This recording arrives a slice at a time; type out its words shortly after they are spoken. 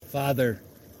Father,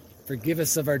 forgive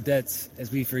us of our debts as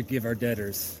we forgive our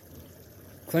debtors.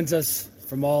 Cleanse us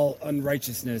from all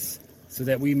unrighteousness so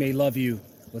that we may love you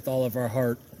with all of our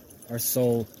heart, our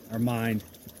soul, our mind,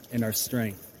 and our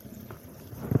strength.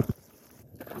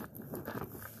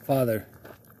 Father,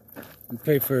 we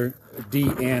pray for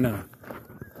Deanna,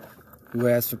 who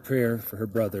asked for prayer for her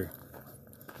brother,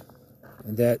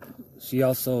 and that she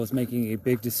also is making a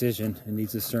big decision and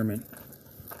needs discernment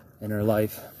in her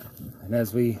life. And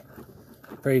as we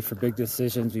pray for big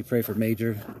decisions, we pray for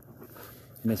Major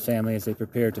and his family as they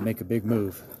prepare to make a big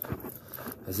move,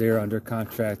 as they are under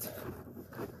contract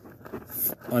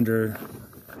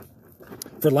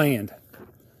for land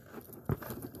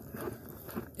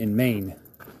in Maine,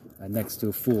 next to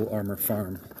a Full Armor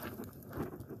farm.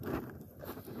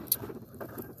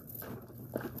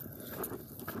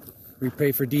 We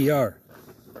pray for DR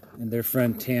and their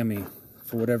friend Tammy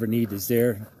for whatever need is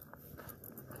there,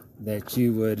 that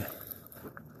you would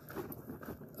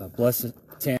bless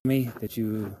Tammy, that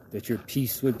your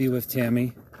peace would be with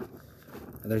Tammy.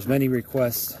 And there's many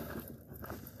requests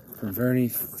from Vernie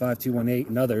 5218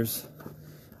 and others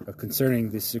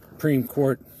concerning the Supreme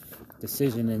Court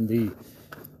decision and the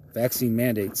vaccine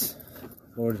mandates.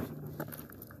 Lord,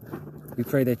 we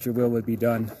pray that your will would be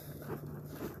done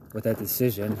with that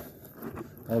decision.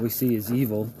 All we see is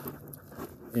evil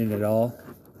in it all,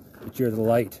 but you're the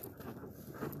light.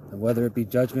 And whether it be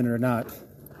judgment or not,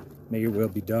 may your will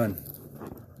be done.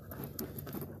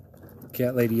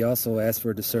 Cat Lady also asked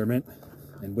for discernment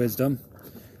and wisdom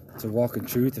to walk in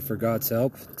truth and for God's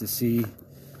help to see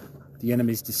the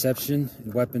enemy's deception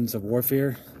and weapons of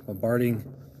warfare bombarding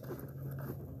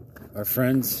our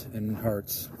friends and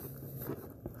hearts.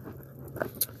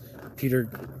 Peter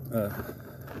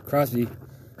Crosby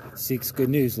seeks good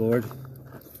news, Lord,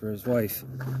 for his wife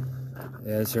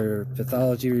as her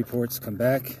pathology reports come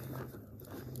back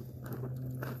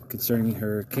concerning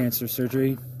her cancer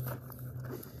surgery.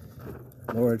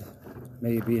 Lord,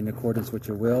 may it be in accordance with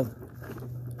your will,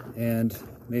 and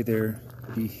may there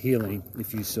be healing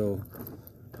if you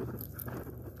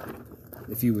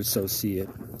would so see it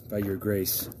by your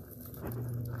grace.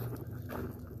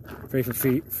 Pray for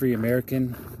Free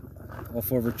American. All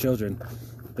 4 of her children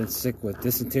have been sick with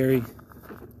dysentery.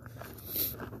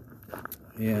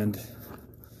 And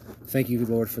thank you,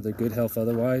 Lord, for their good health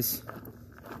otherwise.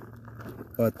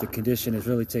 But the condition has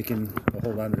really taken a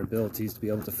hold on their abilities to be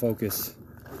able to focus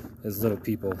as little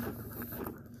people.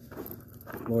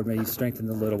 Lord, may you strengthen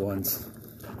the little ones.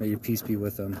 May your peace be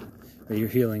with them. May your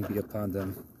healing be upon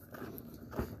them.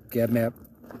 GabMap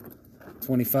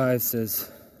 25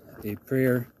 says a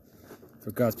prayer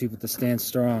for God's people to stand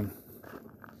strong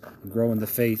and grow in the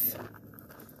faith.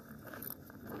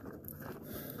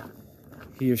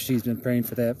 He or she's been praying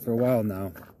for that for a while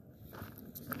now,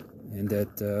 and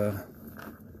that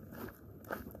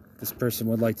this person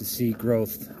would like to see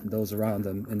growth in those around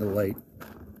them in the light.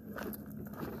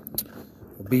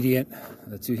 Obedient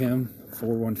to him,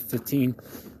 4115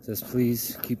 says,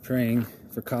 please keep praying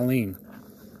for Colleen.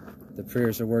 The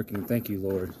prayers are working. Thank you,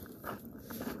 Lord.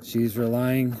 She's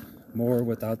relying more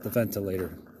without the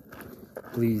ventilator.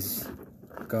 Please,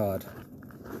 God.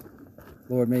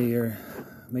 Lord, may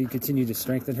you continue to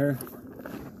strengthen her,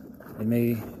 and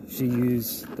may she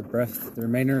use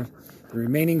the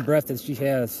remaining breath that she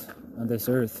has on this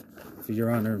earth for your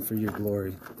honor and for your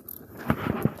glory.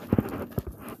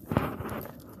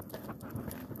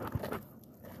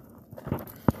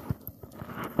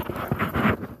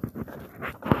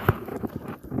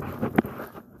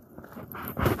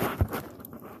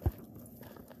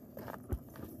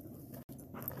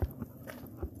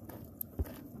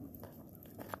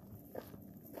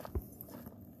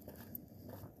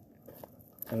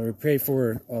 We pray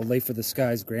for Lay for the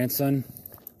Sky's grandson.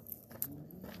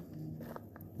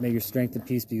 May your strength and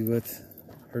peace be with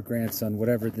her grandson,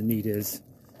 whatever the need is,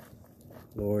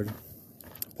 Lord.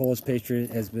 Polish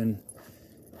Patriot has been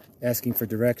asking for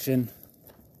direction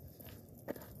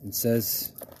and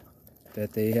says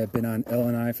that they have been on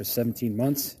L&I for 17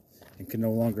 months and can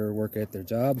no longer work at their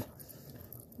job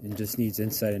and just needs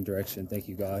insight and direction. Thank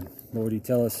you, God. Lord, you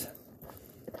tell us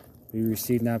we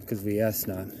receive not because we ask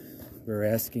not. We're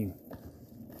asking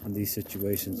in these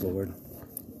situations, Lord.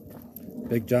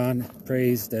 Big John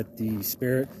prays that the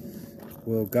Spirit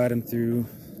will guide him through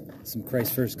some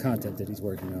Christ First content that he's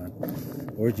working on.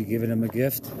 Lord, you've given him a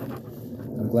gift.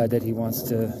 I'm glad that he wants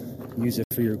to use it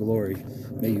for your glory.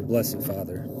 May you bless it,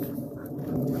 Father.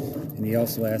 And he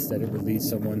also asks that it would lead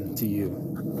someone to you.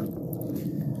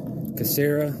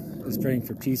 Casera is praying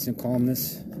for peace and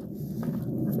calmness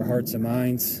for hearts and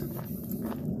minds.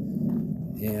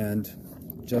 And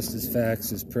Justice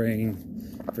Fax is praying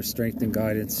for strength and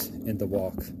guidance in the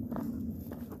walk.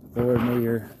 Lord, may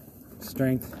your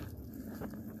strength,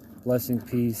 blessing,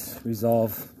 peace,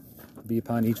 resolve be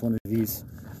upon each one of these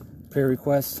prayer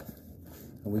requests,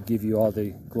 and we give you all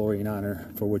the glory and honor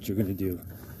for what you're going to do.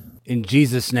 In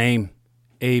Jesus' name,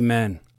 amen.